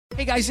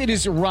Hey guys, it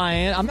is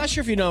Ryan. I'm not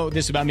sure if you know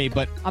this about me,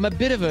 but I'm a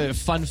bit of a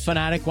fun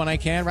fanatic when I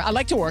can. I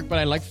like to work, but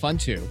I like fun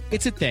too.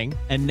 It's a thing.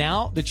 And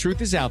now the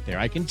truth is out there.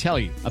 I can tell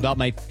you about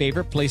my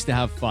favorite place to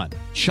have fun.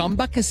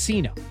 Chumba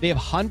Casino. They have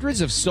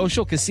hundreds of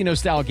social casino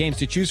style games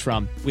to choose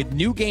from with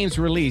new games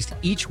released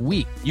each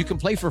week. You can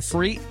play for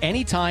free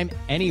anytime,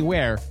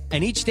 anywhere.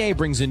 And each day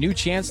brings a new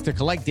chance to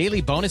collect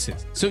daily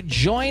bonuses. So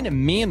join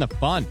me in the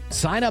fun.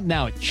 Sign up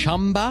now at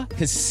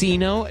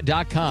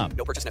ChumbaCasino.com.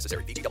 No purchase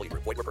necessary. VGW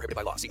Group. Void where prohibited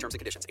by law. See terms and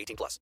conditions.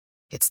 18+.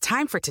 It's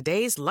time for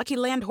today's Lucky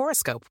Land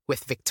horoscope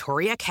with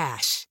Victoria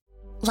Cash.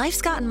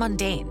 Life's gotten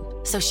mundane,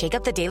 so shake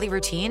up the daily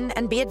routine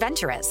and be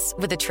adventurous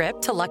with a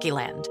trip to Lucky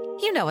Land.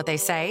 You know what they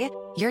say.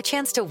 Your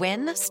chance to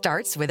win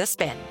starts with a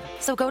spin.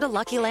 So go to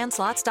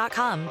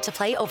LuckyLandSlots.com to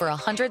play over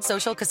 100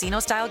 social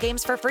casino-style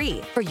games for free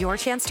for your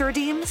chance to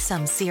redeem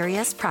some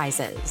serious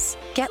prizes.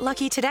 Get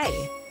lucky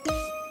today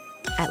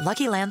at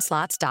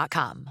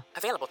LuckyLandSlots.com.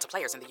 Available to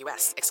players in the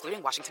U.S.,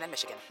 excluding Washington and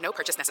Michigan. No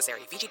purchase necessary.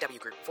 VGW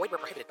Group. Void where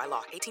prohibited by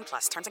law.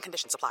 18+. Terms and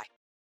conditions apply.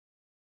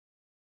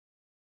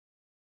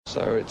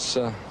 So it's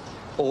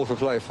all for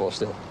play for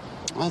still?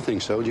 I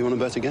think so. Do you want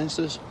to bet against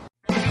us?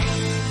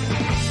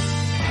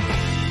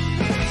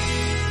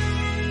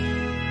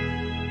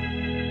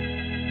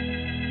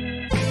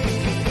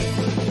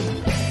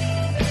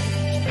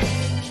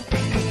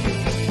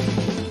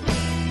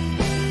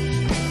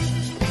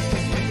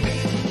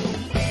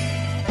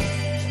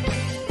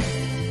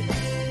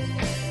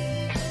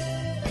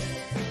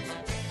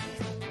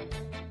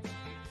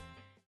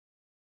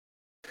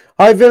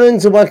 Hi,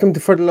 villains, and welcome to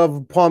For the Love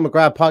of Paul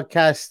McGrath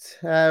podcast.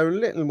 A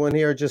little one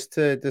here just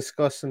to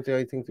discuss something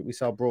I think that we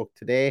saw broke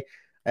today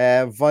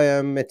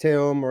via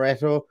Matteo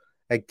Moretto.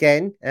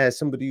 Again,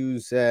 somebody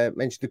who's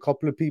mentioned a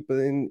couple of people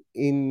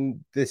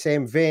in the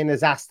same vein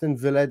as Aston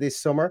Villa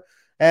this summer.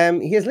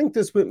 He has linked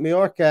us with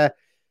Mallorca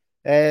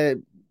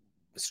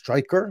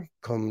striker,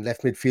 come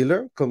left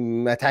midfielder,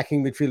 come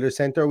attacking midfielder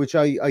centre, which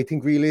I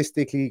think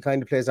realistically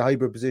kind of plays a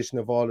hybrid position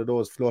of all of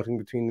those, floating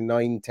between the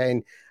 9,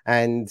 10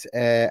 and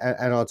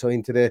also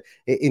into the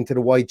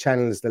wide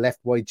channels, the left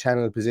wide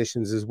channel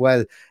positions as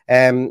well.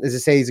 As I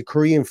say, he's a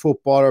Korean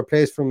footballer,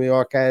 plays for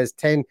Mallorca, has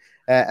 10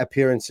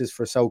 appearances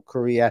for South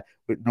Korea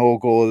with no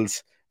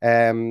goals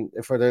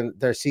for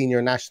their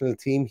senior national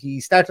team.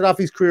 He started off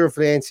his career at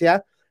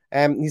Valencia.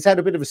 He's had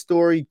a bit of a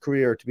storied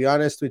career, to be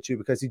honest with you,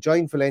 because he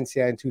joined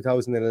Valencia in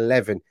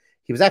 2011.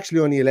 He was actually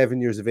only 11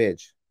 years of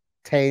age,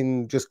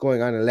 10, just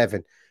going on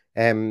 11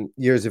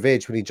 years of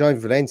age when he joined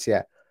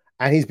Valencia.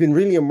 And he's been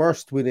really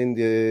immersed within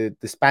the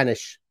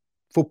Spanish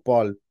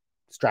football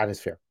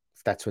stratosphere,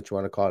 if that's what you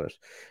want to call it,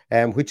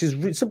 which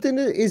is something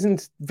that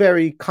isn't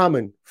very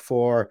common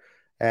for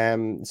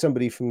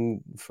somebody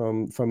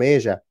from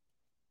Asia.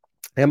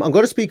 I'm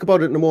going to speak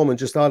about it in a moment,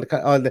 just all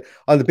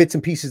the bits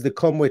and pieces that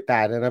come with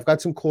that. And I've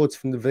got some quotes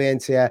from the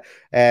Valencia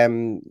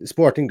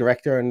sporting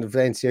director and the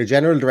Valencia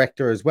general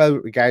director as well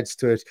with regards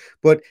to it.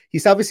 But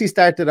he's obviously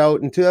started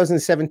out in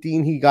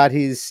 2017. He got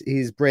his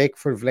break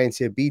for the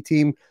Valencia B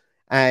team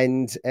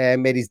and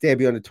made his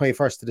debut on the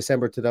 21st of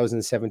December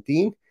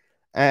 2017.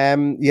 He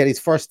had his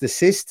first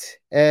assist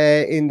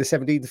in the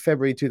 17th of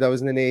February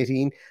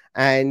 2018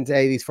 and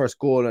his first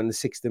goal on the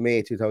 6th of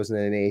May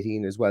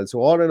 2018 as well. So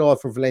all in all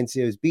for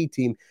Valencia's B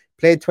team,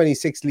 played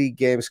 26 league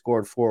games,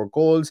 scored 4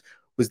 goals,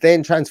 was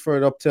then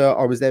transferred up to,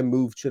 or was then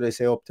moved, should I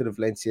say, up to the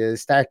Valencia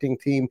starting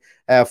team,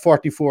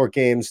 44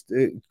 games,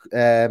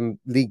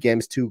 league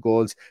games, 2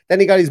 goals. Then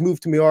he got his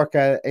move to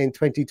Mallorca in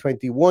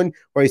 2021,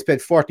 where he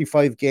spent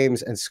 45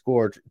 games and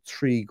scored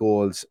 3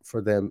 goals for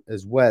them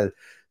as well.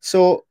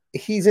 So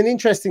he's an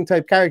interesting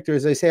type character.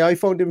 As I say, I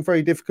found him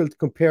very difficult to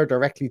compare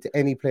directly to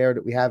any player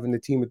that we have in the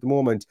team at the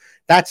moment.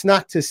 That's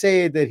not to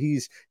say that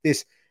he's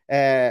this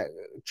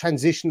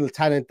transitional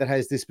talent that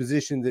has this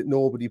position that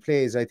nobody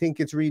plays. I think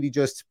it's really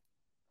just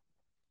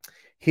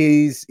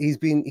he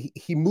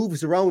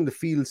moves around the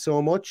field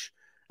so much,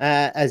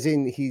 as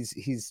in he's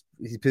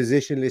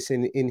positionless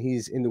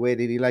in the way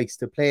that he likes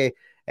to play,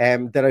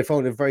 that I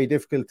found it very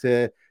difficult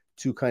to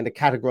kind of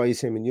categorize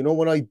him. And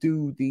when I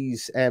do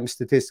these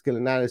statistical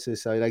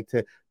analysis, I like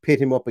to pit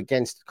him up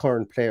against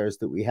current players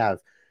that we have.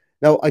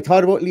 Now, I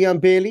thought about Leon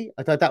Bailey.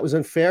 I thought that was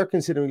unfair,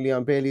 considering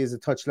Leon Bailey is a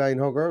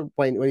touchline hugger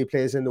when he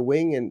plays in the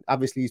wing, and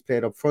obviously he's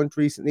played up front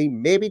recently.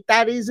 Maybe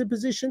that is a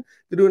position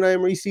that Unai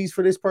Emery sees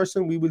for this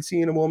person. We will see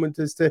in a moment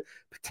as to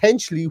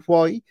potentially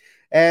why.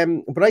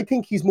 But I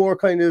think he's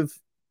kind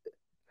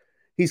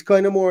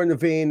of more in the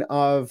vein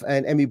of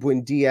an Emi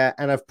Buendia,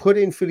 and I've put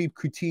in Philippe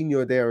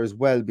Coutinho there as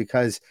well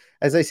because,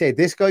 as I say,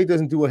 this guy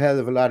doesn't do a hell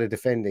of a lot of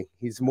defending.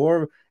 He's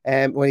more,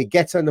 when he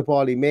gets on the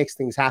ball, he makes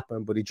things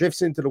happen, but he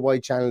drifts into the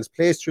wide channels,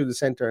 plays through the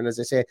centre, and as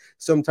I say,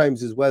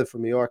 sometimes as well for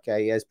Mallorca,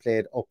 he has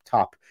played up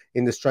top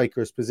in the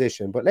striker's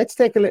position. But let's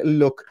take a little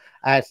look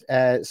at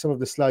some of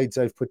the slides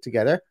I've put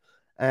together,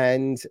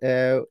 and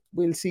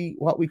we'll see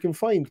what we can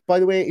find. By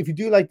the way, if you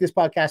do like this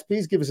podcast,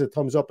 please give us a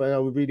thumbs up, and I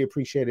would really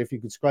appreciate it if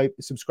you could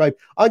subscribe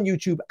on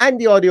YouTube and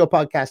the audio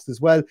podcast as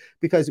well,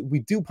 because we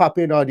do pop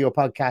in audio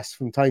podcasts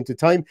from time to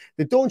time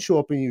that don't show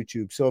up on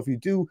YouTube. So if you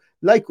do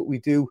like what we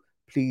do,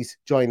 please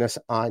join us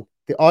on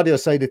the audio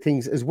side of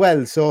things as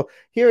well. So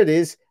here it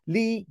is,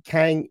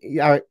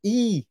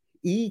 Kang-in,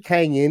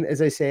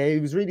 as I say.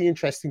 It was really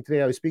interesting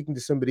today. I was speaking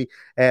to somebody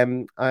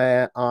on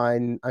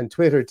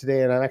Twitter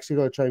today, and I'm actually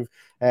going to try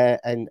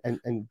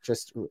and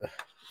just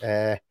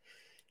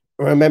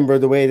remember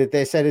the way that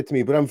they said it to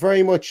me. But I'm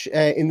very much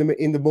in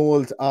the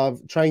mold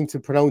of trying to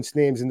pronounce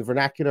names in the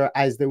vernacular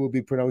as they will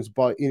be pronounced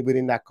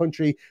within that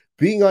country.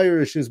 Being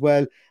Irish as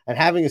well, and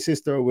having a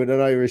sister with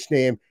an Irish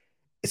name,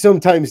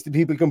 sometimes the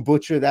people can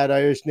butcher that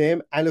Irish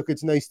name. And look,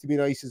 it's nice to be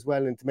nice as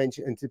well and to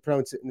mention and to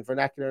pronounce it in the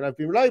vernacular. And I've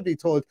been reliably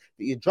told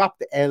that you drop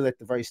the L at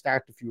the very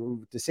start if you were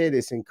to say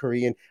this in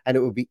Korean, and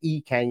it would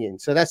be Kang-in.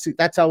 So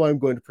that's how I'm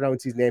going to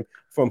pronounce his name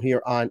from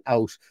here on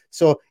out.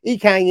 So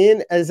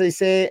Kang-in, as I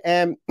say,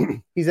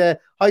 he's a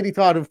highly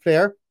thought of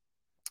player.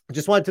 I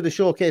just wanted to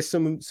showcase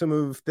some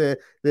of the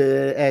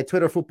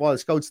Twitter football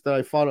scouts that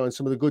I follow and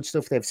some of the good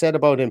stuff they've said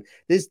about him.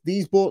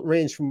 These both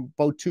range from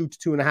about 2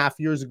 to 2.5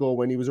 years ago,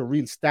 when he was a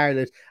real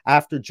starlet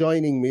after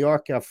joining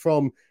Mallorca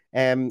from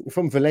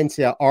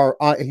Valencia, or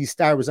his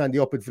star was on the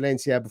up at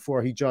Valencia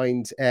before he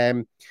joined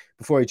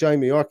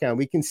Mallorca. And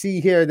we can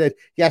see here that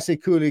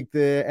Jacek Kulik,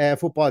 the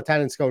football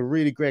talent scout, a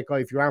really great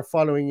guy. If you aren't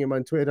following him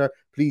on Twitter,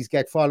 please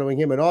get following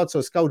him. And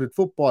also Scouted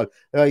Football,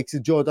 like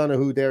Joe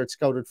Donoghue there at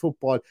Scouted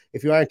Football.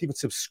 If you aren't even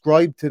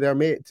subscribed to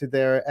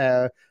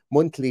their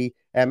monthly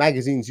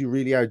magazines, you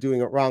really are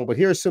doing it wrong. But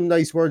here's some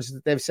nice words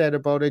that they've said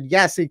about it.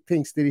 Jacek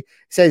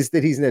says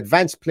that he's an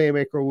advanced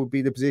playmaker, would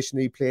be the position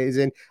he plays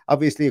in.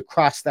 Obviously,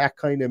 across that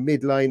kind of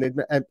midline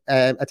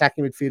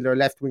attacking midfielder,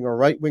 left winger,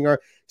 right winger.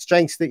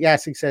 Strengths that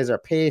Jacek says are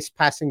pace,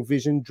 passing,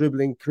 vision,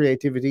 dribbling,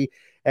 creativity,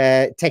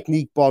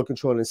 technique, ball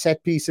control, and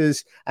set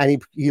pieces.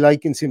 And he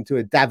likens him to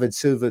a David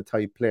Silva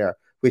type player,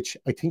 which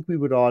I think we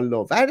would all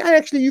love. And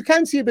actually, you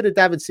can see a bit of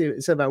David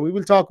Silva. We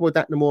will talk about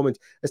that in a moment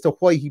as to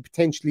why he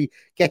potentially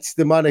gets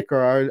the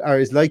moniker or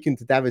is likened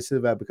to David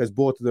Silva, because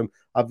both of them,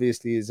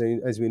 obviously,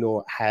 as we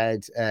know,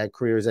 had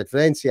careers at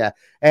Valencia.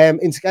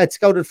 At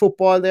Scouted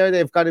Football there,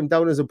 they've got him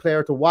down as a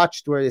player to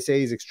watch, where they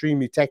say he's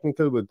extremely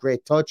technical with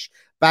great touch,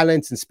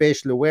 balance, and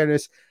spatial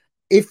awareness.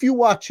 If you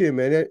watch him,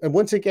 and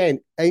once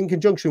again, in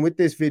conjunction with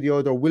this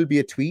video, there will be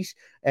a tweet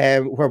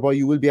whereby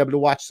you will be able to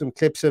watch some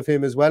clips of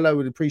him as well. I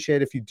would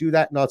appreciate if you do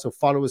that, and also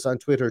follow us on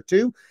Twitter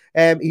too.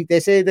 They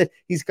say that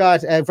he's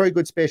got very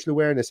good spatial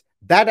awareness.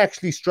 That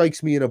actually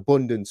strikes me in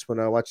abundance when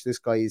I watch this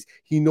guy.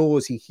 He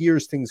knows, he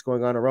hears things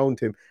going on around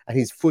him, and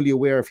he's fully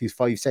aware of his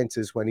 5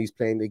 senses when he's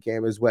playing the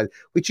game as well,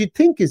 which you'd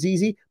think is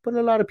easy, but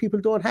a lot of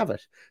people don't have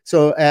it.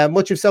 So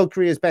much of South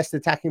Korea's best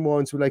attacking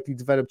moments will likely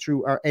develop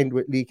through or end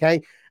with Lee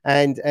Kang.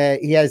 And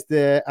he has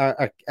the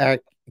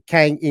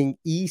Kang-in,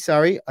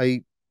 sorry,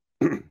 I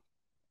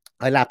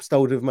lapsed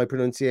out of my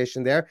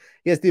pronunciation there.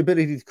 He has the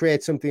ability to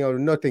create something out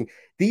of nothing.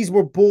 These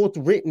were both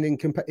written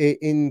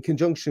in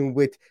conjunction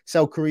with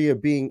South Korea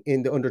being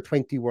in the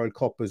Under-20 World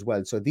Cup as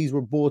well. So these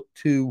were both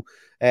two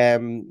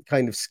kind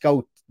of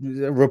scout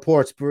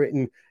reports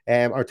written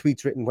or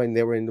tweets written when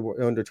they were in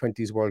the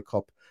Under-20s World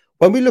Cup.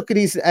 When we look at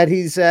his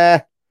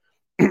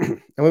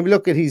and when we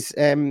look at his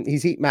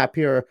heat map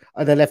here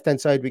on the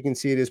left-hand side, we can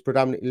see it is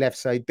predominantly left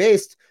side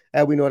based.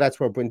 We know that's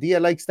where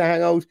Buendia likes to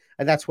hang out,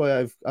 and that's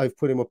why I've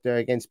put him up there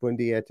against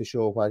Buendia to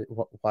show what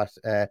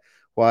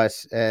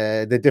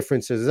the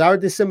differences are,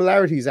 the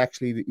similarities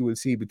actually that you will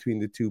see between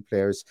the two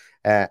players,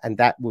 and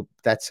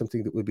that's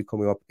something that will be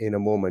coming up in a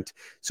moment.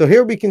 So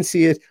here we can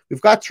see it.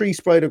 We've got 3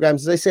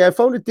 spidergrams. As I say, I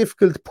found it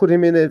difficult to put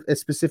him in a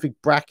specific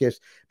bracket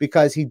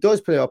because he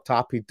does play up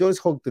top, he does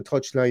hug the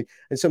touchline,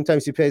 and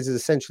sometimes he plays as a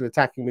central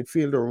attacking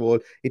midfielder role.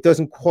 It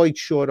doesn't quite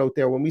show it out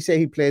there. When we say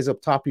he plays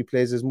up top, he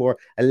plays as more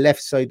a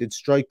left-sided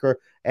striker,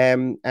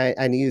 and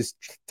he is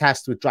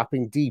tasked with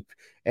dropping deep.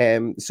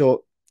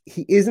 So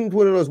he isn't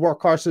one of those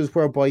workhorses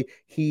whereby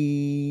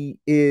he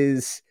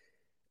is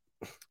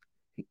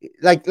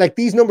like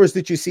these numbers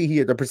that you see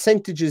here. The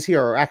percentages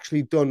here are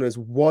actually done as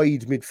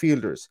wide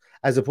midfielders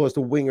as opposed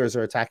to wingers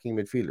or attacking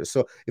midfielders.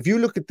 So if you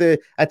look at the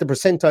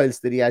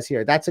percentiles that he has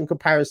here, that's in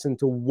comparison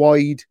to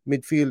wide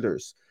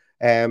midfielders.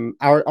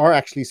 Are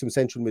actually some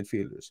central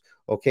midfielders.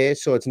 Okay,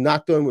 so it's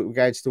not done with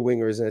regards to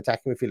wingers and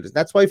attacking midfielders.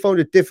 That's why I found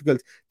it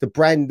difficult to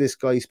brand this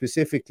guy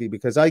specifically,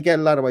 because I get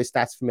a lot of my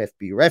stats from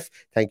FBref.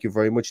 Thank you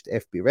very much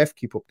to FBref.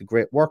 Keep up the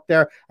great work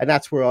there. And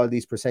that's where all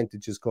these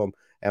percentages come.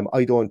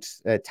 I don't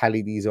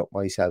tally these up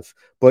myself.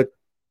 But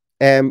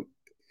I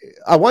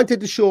wanted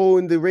to show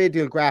in the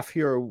radial graph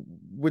here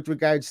with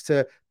regards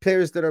to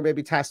players that are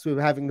maybe tasked with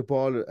having the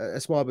ball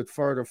a small bit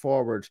further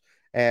forward.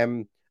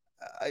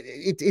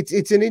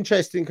 It's an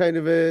interesting kind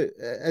of a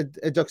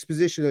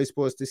juxtaposition, I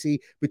suppose, to see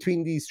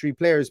between these 3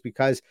 players,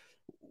 because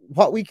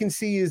what we can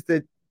see is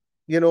that,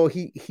 you know,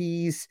 he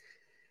keeps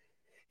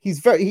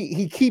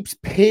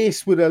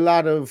pace with a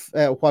lot of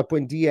what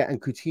Buendia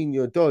and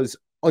Coutinho does.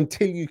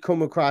 until you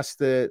come across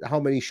how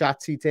many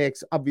shots he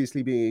takes.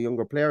 Obviously, being a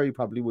younger player, he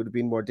probably would have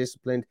been more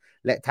disciplined,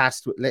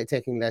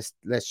 taking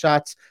less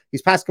shots.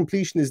 His pass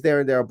completion is there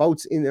and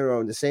thereabouts, in and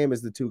around the same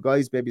as the two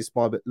guys, maybe a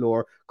small bit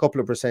lower,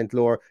 couple of percent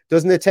lower.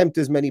 Doesn't attempt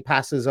as many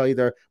passes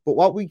either. But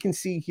what we can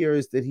see here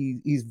is that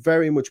he's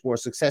very much more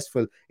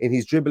successful in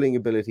his dribbling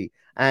ability.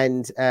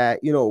 And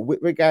with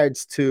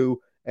regards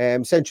to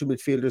central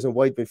midfielders and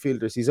wide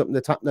midfielders, he's up in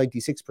the top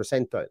 96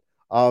 percentile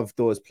of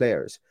those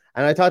players.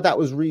 And I thought that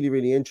was really,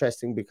 really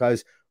interesting,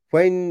 because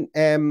when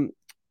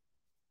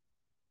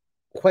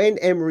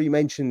Emery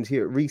mentioned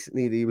here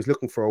recently that he was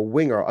looking for a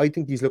winger, I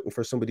think he's looking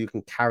for somebody who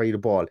can carry the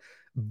ball.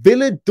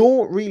 Villa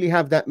don't really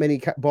have that many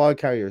ball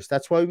carriers.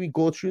 That's why we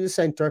go through the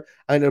centre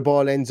and the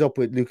ball ends up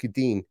with Luca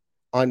Dean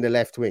on the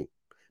left wing,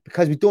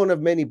 because we don't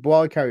have many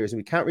ball carriers and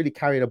we can't really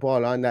carry the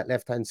ball on that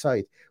left-hand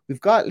side.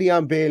 We've got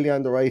Leon Bailey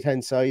on the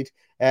right-hand side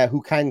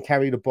who can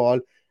carry the ball.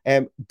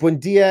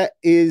 Buendia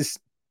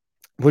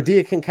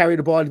can carry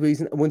the ball.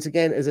 Once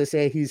again, as I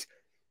say, he's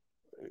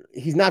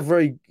not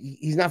very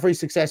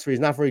successful. He's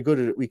not very good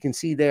at it. We can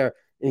see there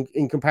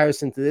in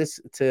comparison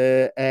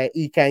to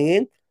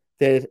Kang-in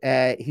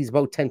that he's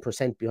about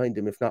 10% behind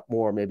him, if not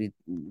more, maybe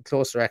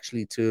closer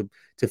actually to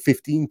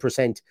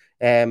 15%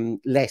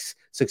 less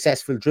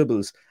successful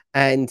dribbles.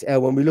 And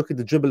when we look at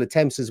the dribble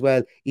attempts as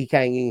well,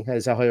 Kang-in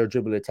has a higher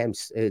dribble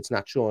attempts. It's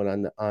not shown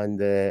on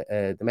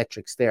the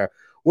metrics there.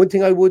 One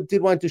thing I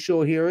did want to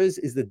show here is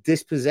the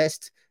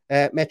dispossessed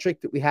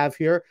metric that we have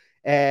here.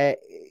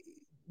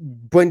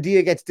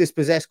 Buendia gets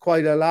dispossessed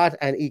quite a lot,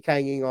 and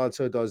Kang-in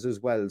also does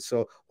as well.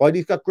 So while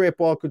he's got great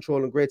ball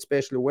control and great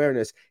spatial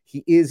awareness,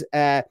 he is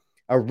a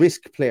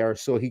risk player,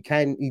 so he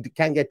can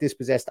get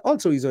dispossessed.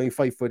 Also, he's only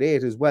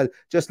 5'8" as well,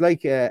 just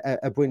like a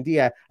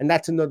Buendia, and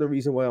that's another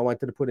reason why I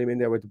wanted to put him in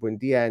there with the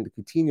Buendia and the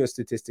Coutinho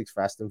statistics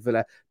for Aston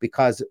Villa,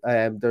 because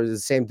there's the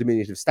same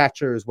diminutive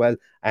stature as well,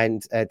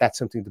 and that's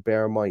something to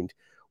bear in mind.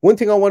 One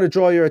thing I want to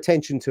draw your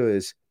attention to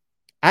is,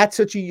 at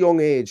such a young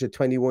age, at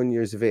 21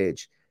 years of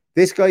age,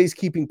 this guy is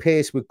keeping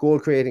pace with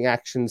goal-creating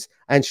actions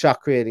and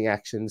shot-creating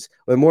actions.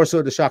 Well, more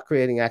so the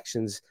shot-creating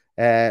actions.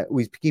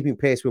 We're keeping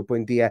pace with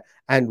Buendia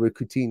and with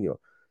Coutinho.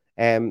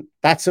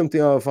 That's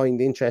something I find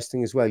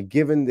interesting as well,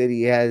 given that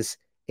he has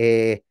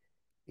a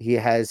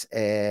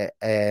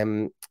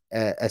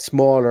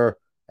smaller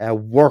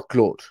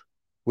workload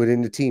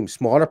within the team.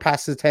 Smaller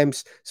pass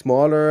attempts,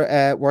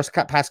 smaller worse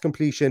pass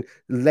completion,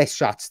 less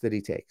shots that he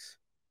takes.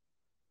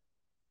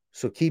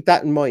 So keep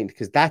that in mind,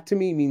 because that to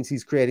me means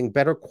he's creating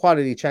better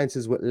quality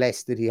chances with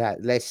less that he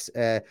had, less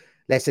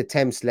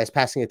attempts, less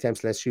passing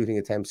attempts, less shooting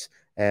attempts,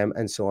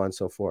 and so on and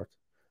so forth.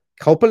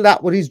 Couple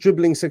that with his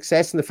dribbling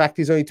success and the fact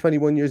he's only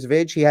 21 years of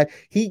age.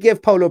 He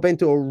gave Paulo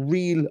Bento a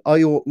real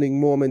eye-opening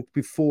moment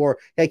before.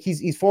 Like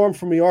he's formed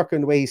from Mallorca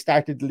in the way he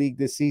started the league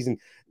this season.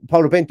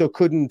 Paulo Bento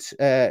couldn't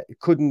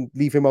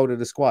leave him out of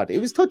the squad. It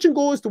was touch and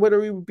go as to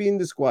whether he would be in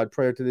the squad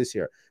prior to this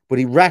year, but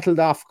he rattled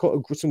off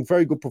some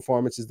very good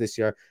performances this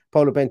year.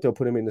 Paulo Bento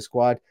put him in the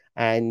squad,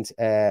 and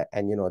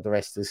the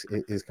rest is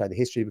kind of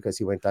history, because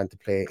he went on to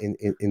play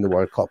in the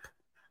World Cup.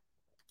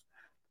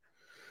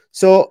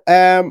 So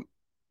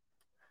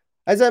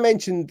as I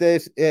mentioned,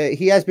 that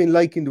he has been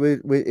likened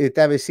with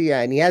David Silva,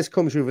 and he has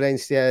come through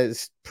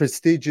Valencia's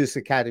prestigious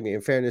academy. In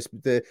fairness,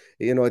 they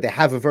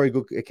have a very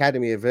good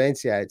academy at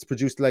Valencia. It's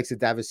produced the likes of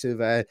David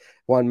Silva,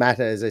 Juan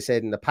Mata, as I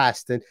said in the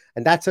past, and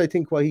that's, I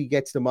think, why he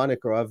gets the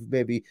moniker of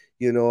maybe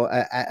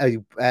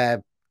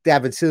a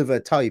David Silva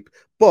type.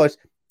 But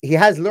he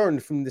has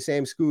learned from the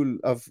same school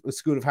of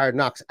hard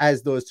knocks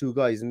as those two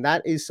guys. And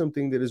that is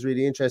something that is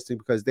really interesting,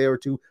 because they are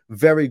two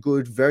very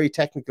good, very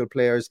technical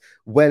players,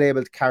 well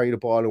able to carry the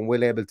ball and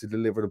well able to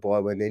deliver the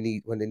ball when they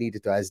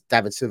needed to, as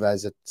David Silva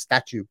has a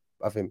statue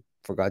of him,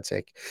 for God's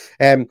sake.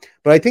 But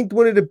I think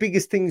one of the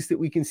biggest things that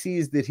we can see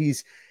is that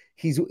he's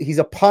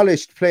a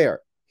polished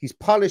player. He's a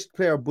polished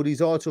player, but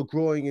he's also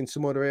growing in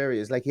some other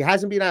areas. Like, he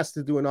hasn't been asked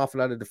to do an awful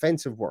lot of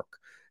defensive work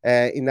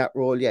in that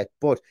role yet,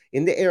 but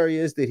in the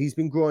areas that he's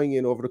been growing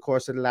in over the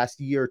course of the last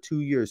year,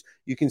 2 years,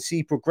 you can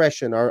see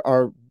progression,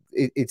 or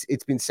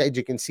it's been said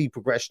you can see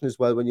progression as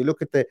well when you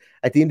look at the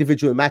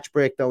individual match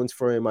breakdowns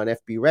for him on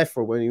FBref,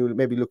 or when you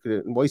maybe look at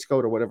it in Voice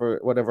Scout or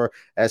whatever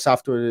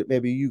software that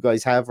maybe you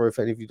guys have, or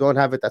if you don't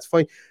have it, that's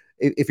fine.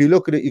 If you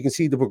look at it, you can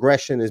see the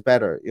progression is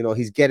better.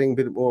 He's getting a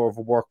bit more of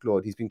a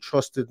workload. He's been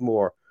trusted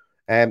more.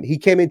 He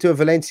came into a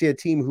Valencia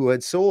team who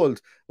had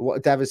sold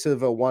David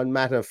Silva, Juan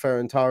Mata,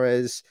 Ferran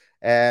Torres,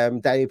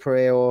 Danny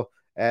Pereiro,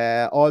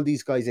 all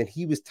these guys, and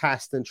he was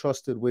tasked and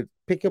trusted with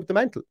picking up the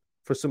mantle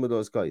for some of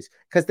those guys,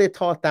 because they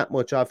thought that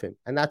much of him.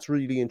 And that's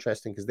really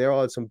interesting, because they're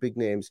all some big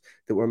names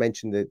that were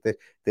mentioned that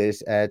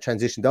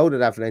transitioned out of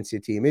that Valencia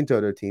team into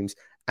other teams,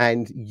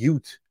 and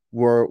youth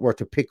were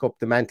to pick up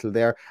the mantle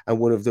there, and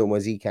one of them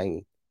was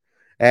Kang-in.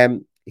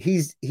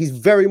 He's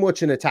very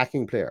much an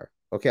attacking player.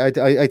 Okay,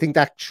 I think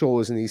that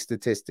shows in these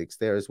statistics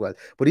there as well.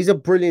 But he's a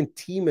brilliant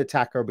team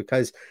attacker,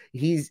 because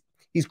he's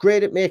he's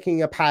great at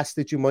making a pass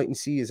that you mightn't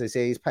see, as I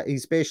say.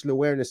 His spatial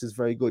awareness is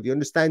very good. He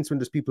understands when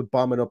there's people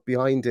bombing up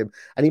behind him,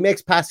 and he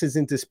makes passes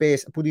into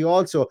space, but he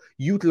also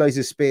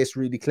utilizes space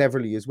really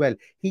cleverly as well.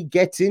 He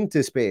gets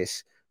into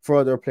space for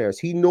other players.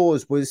 He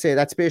knows, we'll say,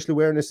 that spatial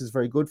awareness is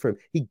very good for him.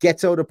 He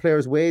gets out of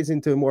players' ways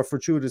into a more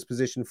fortuitous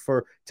position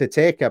to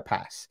take a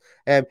pass.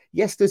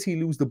 Yes, does he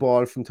lose the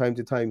ball from time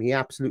to time? He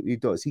absolutely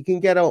does. He can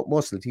get out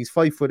muscled. He's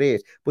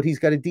 5'8", but he's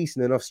got a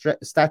decent enough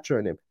stature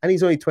in him, and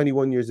he's only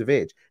 21 years of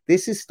age.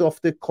 This is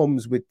stuff that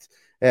comes with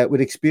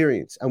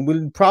experience, and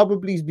will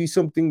probably be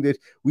something that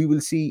we will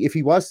see if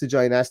he was to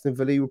join Aston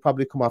Villa. He would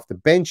probably come off the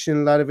bench in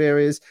a lot of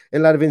areas, in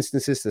a lot of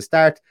instances to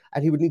start,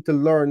 and he would need to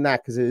learn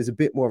that because it is a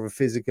bit more of a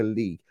physical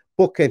league.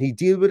 But can he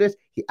deal with it?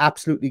 He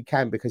absolutely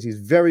can, because he's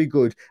very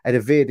good at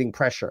evading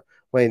pressure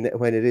when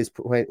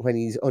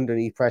he's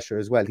underneath pressure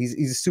as well. He's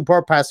a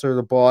superb passer of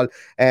the ball,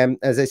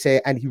 as I say,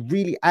 and he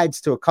really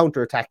adds to a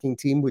counter-attacking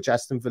team, which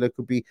Aston Villa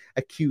could be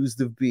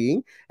accused of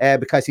being,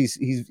 because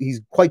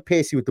he's quite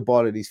pacey with the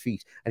ball at his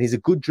feet, and he's a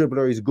good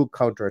dribbler. He's a good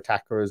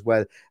counter-attacker as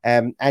well,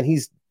 and he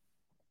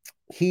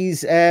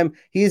is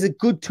a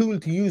good tool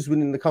to use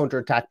within the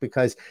counter-attack,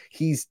 because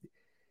he's.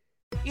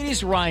 It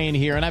is Ryan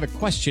here, and I have a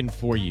question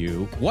for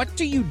you. What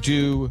do you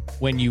do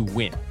when you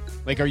win?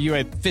 Like, are you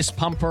a fist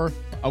pumper,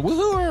 a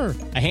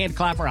woohooer, a hand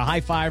clapper, a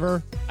high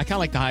fiver? I kind of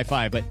like the high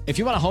five, but if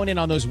you want to hone in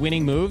on those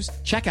winning moves,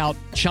 check out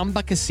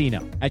Chumba Casino.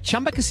 At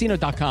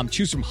ChumbaCasino.com,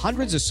 choose from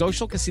hundreds of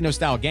social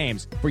casino-style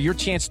games for your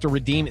chance to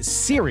redeem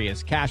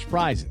serious cash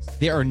prizes.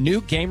 There are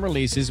new game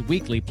releases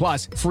weekly,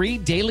 plus free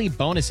daily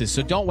bonuses,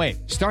 so don't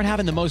wait. Start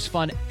having the most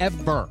fun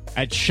ever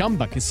at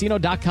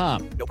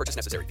ChumbaCasino.com. No purchase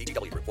necessary.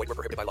 VGW Group. Void where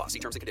prohibited by law. See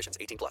terms and conditions.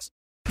 18+.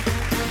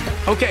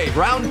 Okay,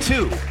 round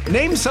two.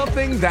 Name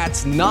something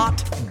that's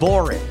not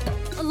boring.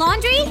 A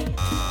laundry?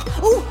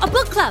 Ooh, a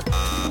book club.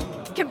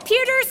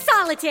 Computer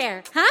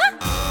solitaire, huh?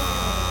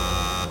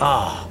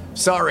 Ah,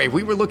 sorry,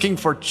 we were looking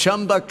for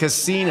Chumba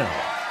Casino.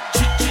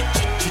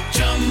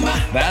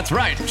 That's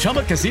right,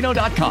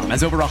 ChumbaCasino.com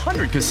has over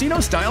 100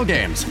 casino-style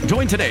games.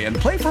 Join today and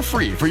play for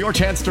free for your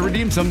chance to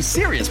redeem some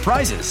serious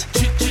prizes.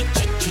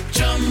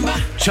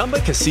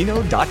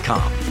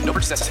 ChumbaCasino.com. No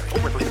purchase necessary.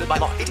 Void where prohibited by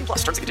law. 18+.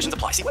 Terms and conditions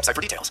apply. See website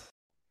for details.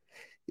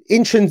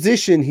 In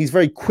transition, he's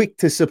very quick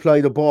to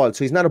supply the ball,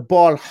 so he's not a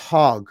ball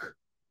hog.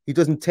 He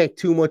doesn't take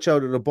too much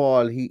out of the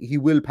ball. He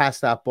will pass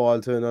that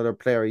ball to another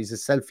player. He's a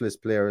selfless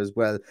player as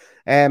well.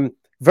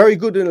 Very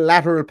good in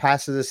lateral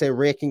passes, I say,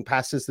 raking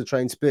passes to try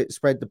and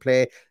spread the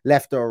play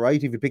left or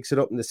right. If he picks it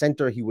up in the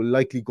centre, he will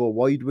likely go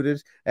wide with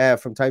it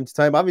from time to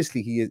time.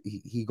 Obviously,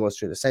 he goes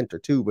through the centre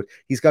too, but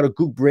he's got a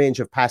good range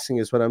of passing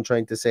is what I'm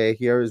trying to say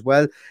here as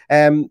well.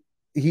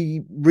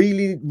 He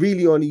really,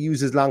 really only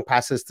uses long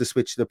passes to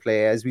switch the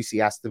play, as we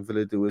see Aston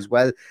Villa do as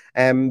well.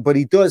 But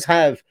he does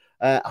have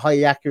a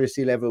high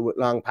accuracy level with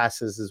long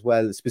passes as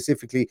well,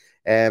 specifically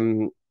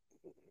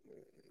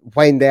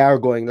when they are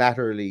going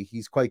laterally.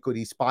 He's quite good.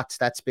 He spots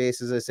that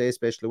space, as I say,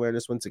 special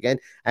awareness once again.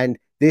 And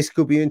this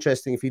could be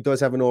interesting if he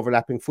does have an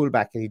overlapping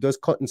fullback and he does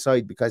cut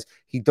inside, because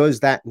he does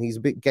that and he's a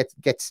bit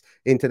gets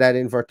into that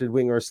inverted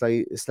winger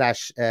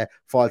slash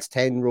false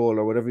 10 role,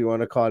 or whatever you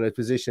want to call it,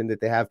 position that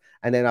they have.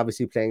 And then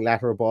obviously playing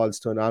lateral balls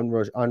to an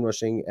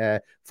onrushing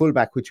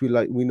fullback, which we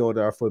know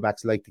that our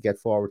fullbacks like to get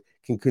forward,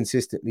 can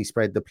consistently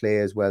spread the play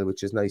as well,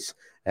 which is nice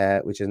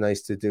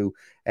to do.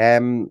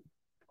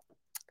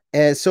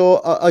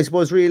 So I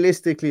suppose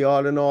realistically,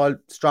 all in all,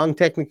 strong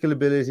technical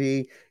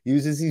ability,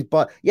 uses his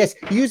body. Yes,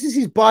 he uses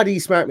his body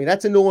smartly.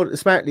 That's a note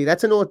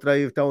that I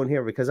have down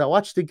here, because I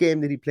watched the game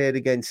that he played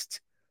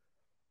against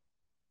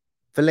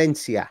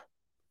Valencia.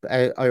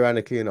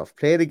 Ironically enough,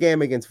 played a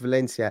game against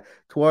Valencia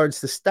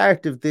towards the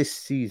start of this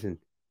season,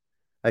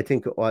 I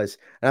think it was.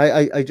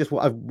 And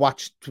I've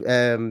watched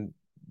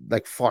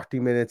like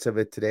 40 minutes of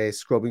it today,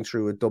 scrubbing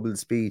through at double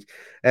speed.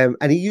 And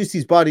he used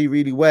his body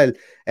really well.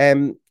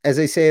 As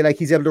I say, like,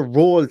 he's able to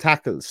roll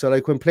tackles. So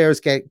like when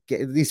players get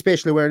the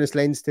spatial awareness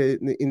lens to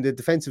in the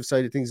defensive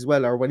side of things as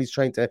well, or when he's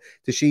trying to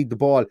sheed the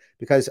ball,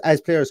 because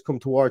as players come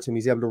towards him,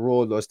 he's able to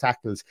roll those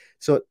tackles.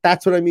 So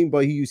that's what I mean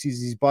by he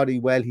uses his body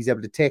well. He's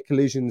able to take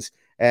collisions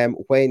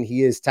when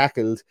he is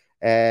tackled.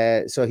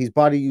 So his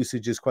body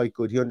usage is quite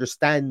good. He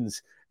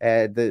understands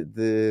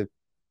the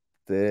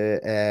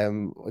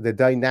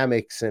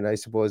dynamics, and I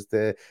suppose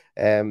the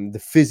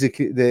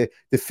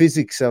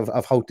physics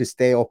of how to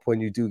stay up when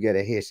you do get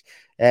a hit.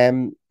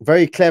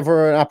 Very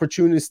clever and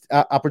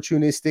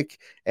opportunistic,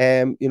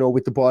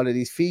 with the ball at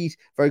his feet.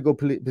 Very good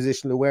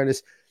positional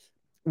awareness.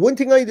 One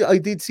thing I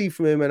did see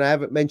from him, and I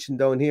haven't mentioned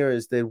down here,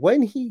 is that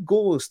when he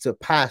goes to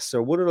pass,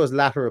 or one of those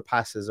lateral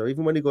passes, or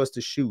even when he goes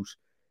to shoot,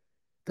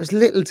 there's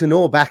little to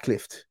no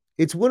backlift.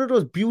 It's one of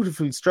those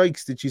beautiful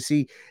strikes that you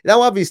see.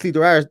 Now, obviously,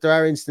 there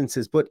are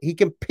instances, but he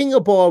can ping a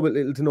ball with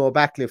little to no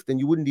backlift, and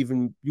you wouldn't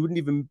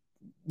even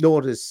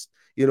notice.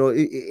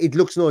 It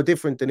looks no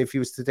different than if he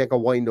was to take a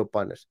wind up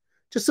on it.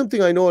 Just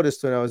something I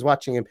noticed when I was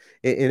watching him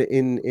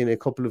in a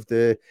couple of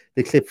the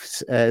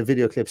clips,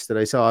 video clips that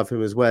I saw of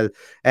him as well.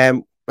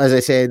 as I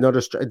say,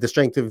 the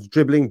strength of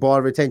dribbling,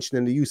 ball retention,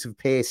 and the use of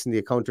pace in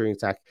the counter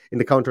attack.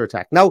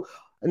 Now,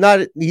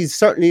 he's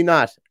certainly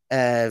not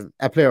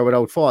a player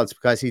without faults,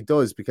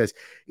 because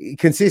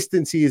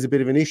consistency is a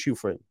bit of an issue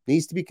for him.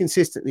 Needs to be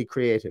consistently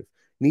creative.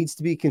 Needs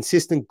to be a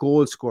consistent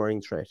goal scoring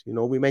threat.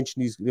 We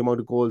mentioned the amount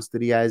of goals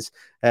that he has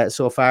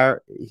so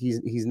far.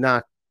 He's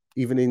not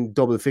even in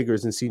double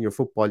figures in senior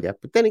football yet.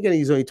 But then again,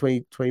 he's only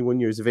 21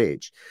 years of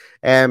age.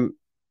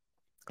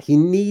 He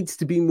needs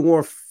to be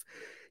more.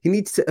 He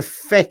needs to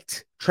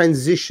affect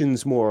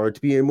transitions more, or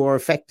to be a more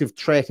effective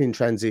threat in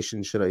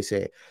transition, should I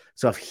say.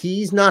 So if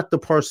he's not the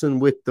person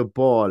with the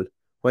ball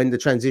when the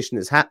transition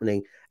is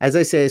happening, as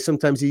I say,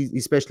 sometimes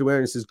his special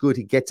awareness is good.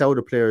 He gets out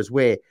of players'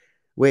 ways,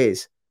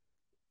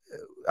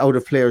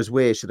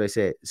 should I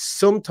say.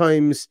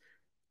 Sometimes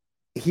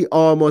he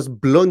almost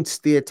blunts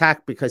the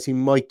attack because he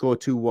might go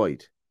too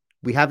wide.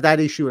 We have that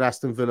issue at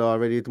Aston Villa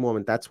already at the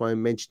moment. That's why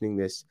I'm mentioning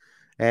this.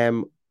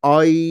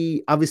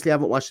 I obviously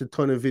haven't watched a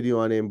ton of video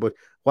on him, but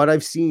what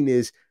I've seen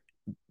is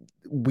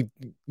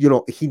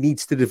he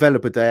needs to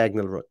develop a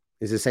diagonal run,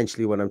 is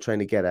essentially what I'm trying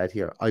to get at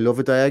here. I love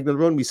a diagonal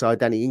run. We saw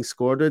Danny Ings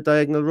scored a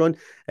diagonal run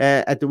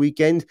at the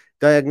weekend.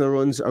 Diagonal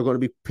runs are going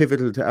to be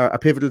pivotal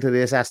to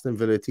this Aston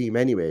Villa team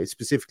anyway,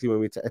 specifically when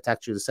we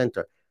attack through the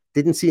centre.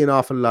 Didn't see an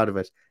awful lot of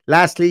it.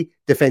 Lastly,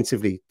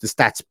 defensively, the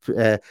stats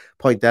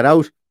point that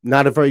out.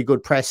 Not a very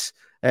good press.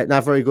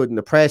 Not very good in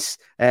the press.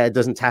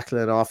 Doesn't tackle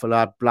an awful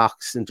lot.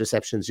 Blocks,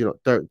 interceptions.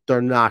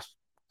 They're not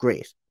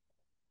great.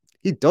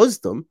 He does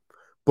them,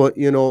 but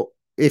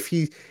if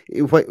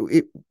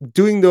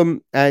doing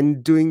them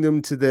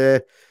to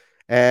the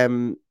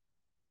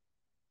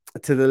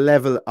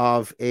level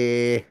of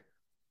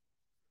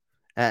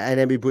an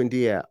Emi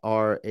Buendia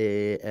or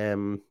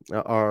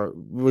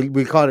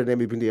we'll call it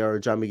Emi Buendia or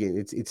John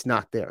McGinn. It's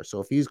not there.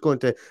 So if he's going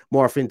to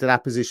morph into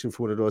that position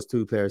for one of those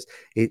two players,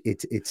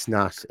 it's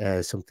not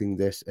something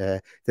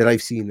that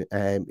I've seen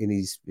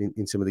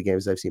in some of the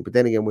games I've seen. But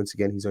then again, once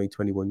again, he's only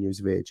 21 years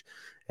of age,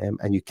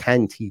 and you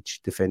can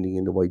teach defending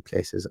in the wide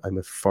places. I'm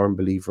a firm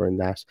believer in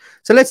that.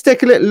 So let's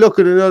take a little look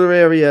at another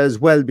area as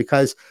well,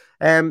 because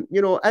as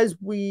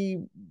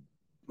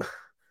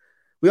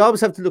we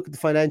always have to look at the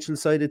financial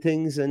side of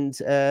things, and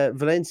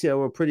Valencia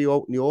were pretty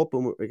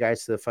open with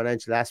regards to the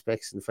financial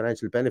aspects and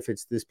financial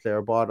benefits this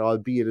player brought,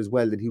 albeit as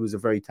well that he was a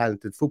very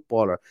talented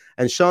footballer.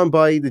 And Sean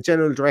Bai, the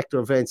general director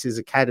of Valencia's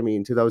academy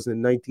in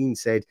 2019,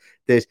 said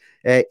that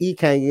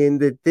Kang-in,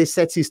 that this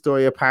sets his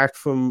story apart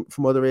from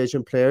other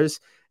Asian players.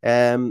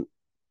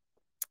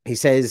 He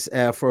says,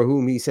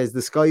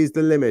 the sky is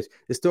the limit.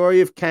 The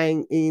story of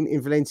Kang-in in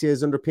Valencia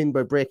is underpinned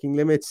by breaking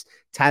limits,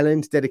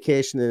 talent,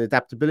 dedication, and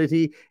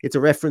adaptability. It's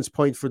a reference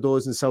point for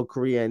those in South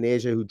Korea and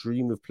Asia who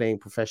dream of playing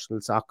professional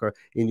soccer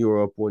in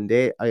Europe one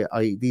day.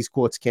 These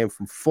quotes came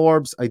from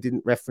Forbes. I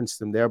didn't reference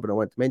them there, but I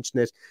want to mention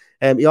it.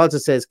 He also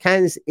says,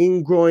 Kang-in's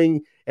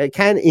growing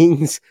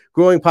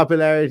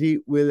popularity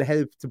will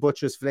help to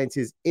buttress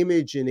Valencia's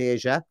image in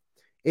Asia.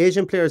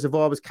 Asian players have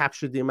always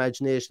captured the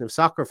imagination of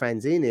soccer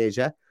fans in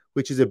Asia,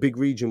 which is a big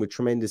region with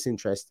tremendous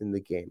interest in the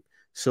game.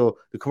 So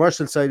the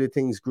commercial side of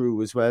things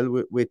grew as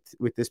well with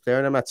this player.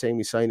 And I'm not saying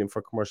we sign him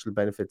for commercial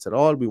benefits at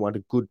all. We want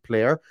a good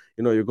player.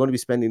 You're going to be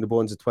spending the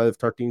bones of 12,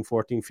 13,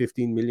 14,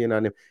 15 million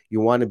on him.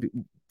 You want a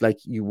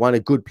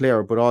good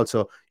player, but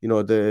also,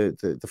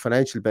 the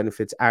financial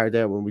benefits are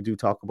there when we do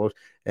talk about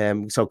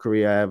South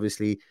Korea,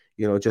 obviously,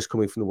 just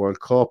coming from the World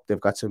Cup. They've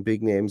got some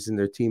big names in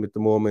their team at the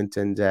moment,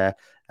 and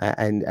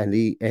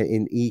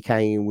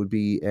Kang-in would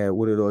be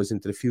one of those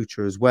into the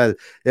future as well.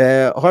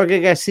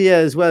 Jorge Garcia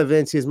as well,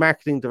 Valencia's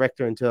marketing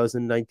director in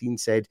 2019,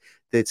 said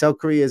that South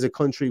Korea is a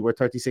country where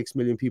 36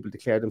 million people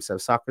declare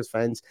themselves soccer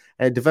fans,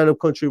 and a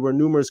developed country where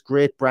numerous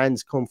great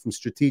brands come from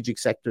strategic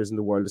sectors in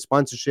the world of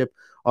sponsorship,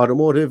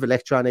 automotive,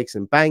 electronics,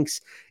 and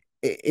banks.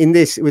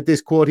 With this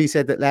quote, he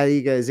said that La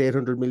Liga has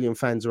 800 million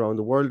fans around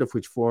the world, of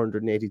which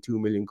 482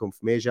 million come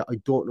from Asia. I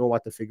don't know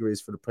what the figure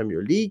is for the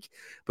Premier League,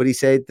 but he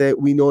said that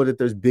we know that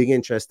there's big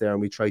interest there and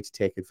we try to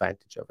take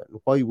advantage of it.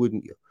 And why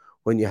wouldn't you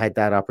when you had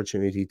that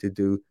opportunity to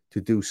do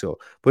so?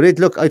 But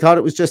I thought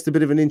it was just a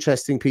bit of an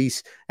interesting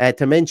piece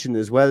to mention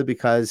as well,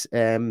 because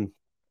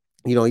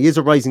he is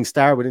a rising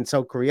star within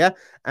South Korea,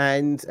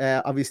 and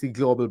obviously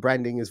global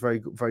branding is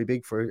very, very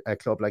big for a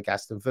club like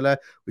Aston Villa.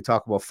 We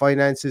talk about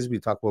finances, we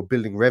talk about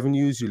building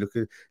revenues. You look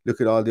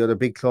at all the other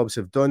big clubs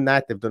have done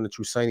that. They've done it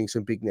through signing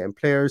some big name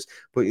players.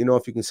 But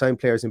if you can sign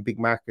players in big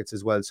markets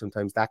as well,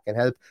 sometimes that can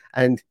help.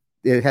 And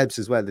it helps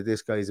as well that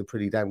this guy is a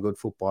pretty damn good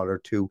footballer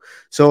too.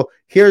 So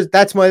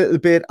that's my little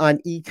bit on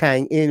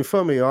Kang-in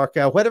from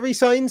Mallorca. Whether he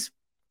signs,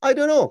 I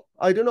don't know.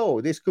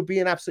 This could be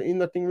an absolutely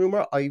nothing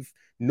rumor. I've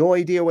no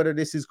idea whether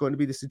this is going to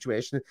be the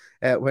situation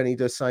when he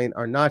does sign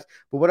or not.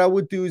 But what I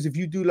would do is, if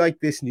you do like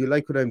this and you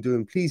like what I'm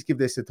doing, please give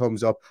this a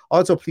thumbs up.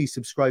 Also, please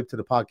subscribe to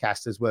the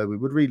podcast as well. We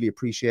would really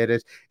appreciate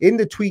it. In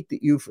the tweet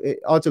that you've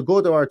also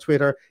go to our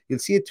Twitter, you'll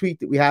see a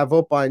tweet that we have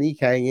up on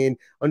Kang-in.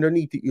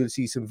 Underneath it, you'll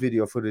see some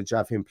video footage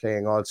of him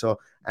playing also.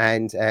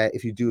 And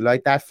if you do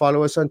like that,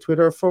 follow us on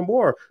Twitter for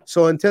more.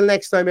 So until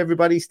next time,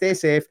 everybody, stay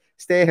safe,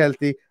 stay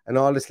healthy, and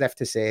all that's left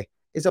to say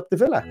is up the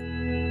Villa.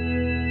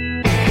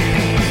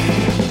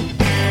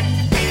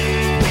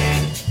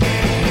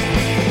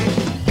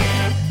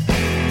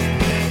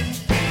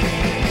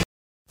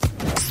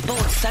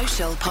 Sports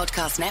Social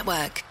Podcast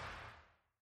Network.